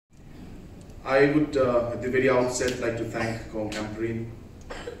I would, at the very outset, like to thank Kong Camperine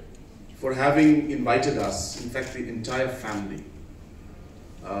for having invited us, in fact the entire family.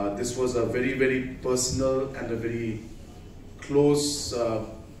 This was a very, very personal and a very close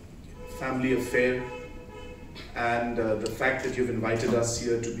family affair, and the fact that you've invited us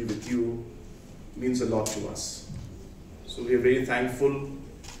here to be with you means a lot to us. So we are very thankful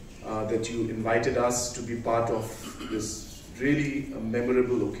that you invited us to be part of this really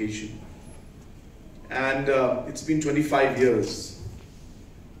memorable occasion. And it's been 25 years.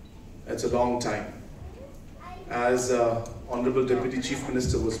 That's a long time. As Honorable Deputy Chief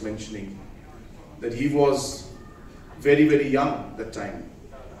Minister was mentioning, that he was very, very young that time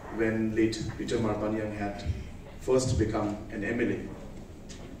when late Peter Marbaniang had first become an MLA.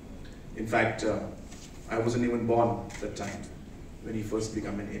 In fact, I wasn't even born that time when he first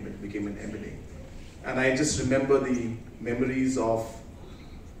became an MLA. And I just remember the memories of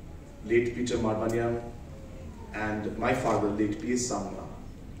late Peter Marbaniang and my father, late P.S. Sangma.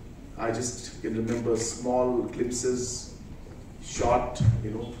 I just can remember small glimpses, short,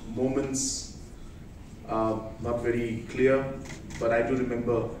 moments, not very clear, but I do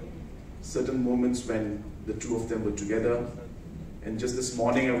remember certain moments when the two of them were together. And just this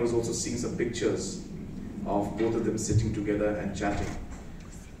morning, I was also seeing some pictures of both of them sitting together and chatting.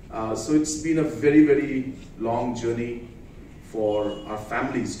 So it's been a very, very long journey for our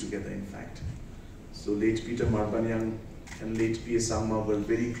families together, in fact. So late Peter Marbaniang and late P.S. Sangma were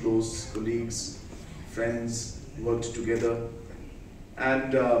very close colleagues, friends, worked together.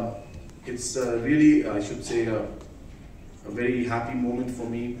 And it's really, I should say, a very happy moment for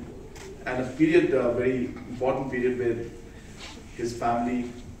me, and a period, a very important period where his family,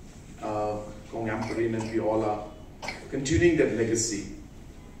 Kong Camperine, and we all are continuing that legacy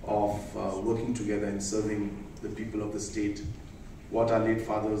of working together and serving the people of the state. What our late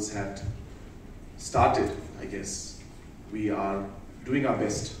fathers had started, I guess, we are doing our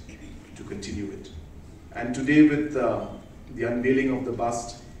best to continue it. And today, with the unveiling of the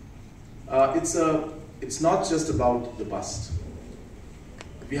bust, it's not just about the bust.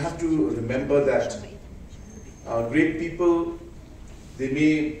 We have to remember that great people, they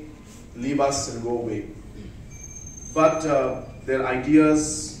may leave us and go away, but their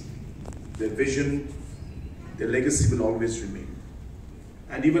ideas, their vision, their legacy will always remain.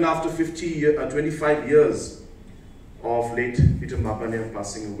 And even after 25 years of late Peter Marbaniang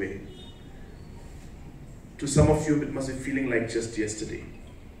passing away, to some of you it must be feeling like just yesterday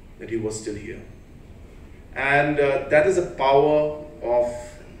that he was still here. And that is a power of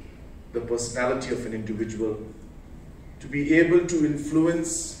the personality of an individual, to be able to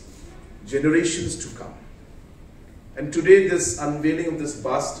influence generations to come. And today, this unveiling of this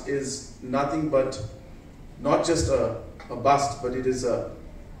bust is nothing but not just a bust, but it is a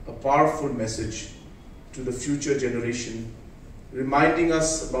powerful message to the future generation, reminding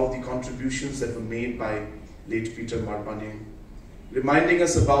us about the contributions that were made by late Peter Marbaniang, reminding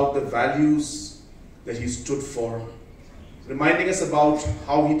us about the values that he stood for, reminding us about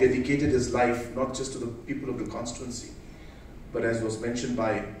how he dedicated his life not just to the people of the constituency, but as was mentioned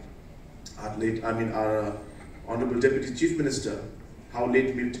by our Honorable Deputy Chief Minister, how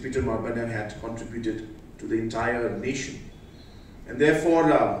late Peter Marbaniang had contributed to the entire nation. And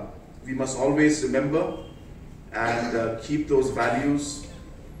therefore, we must always remember and keep those values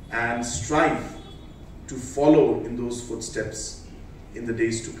and strive to follow in those footsteps in the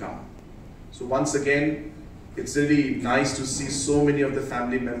days to come. So once again, it's really nice to see so many of the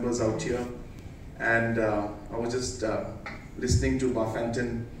family members out here. And I was just listening to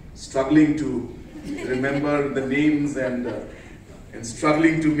Bafanton struggling to remember the names and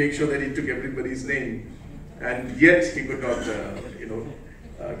struggling to make sure that he took everybody's name. And yet he could not,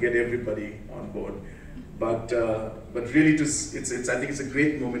 get everybody on board. But really, I think it's a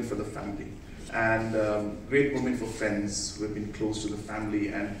great moment for the family, and great moment for friends who have been close to the family,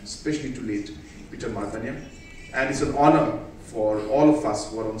 and especially to late Peter Marbaniang. And it's an honor for all of us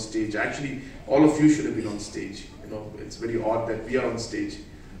who are on stage. Actually, all of you should have been on stage. It's very odd that we are on stage,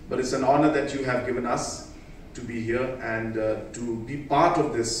 but it's an honor that you have given us to be here and to be part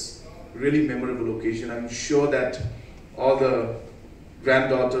of this really memorable occasion. I'm sure that all the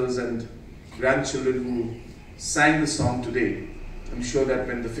granddaughters and grandchildren who sang the song today, I'm sure that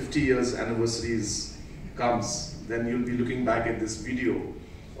when the 50 years anniversary comes, then you'll be looking back at this video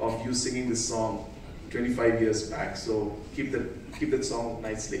of you singing this song 25 years back. So keep that song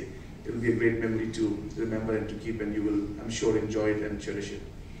nicely. It will be a great memory to remember and to keep, and you will, I'm sure, enjoy it and cherish it.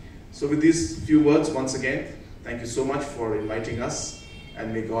 So with these few words, once again, thank you so much for inviting us,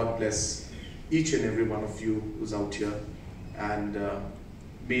 and may God bless each and every one of you who's out here, and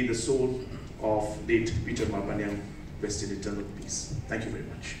may the soul of late Peter Marbaniang, rest in eternal peace. Thank you very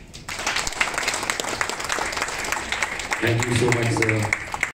much. Thank you so much, sir.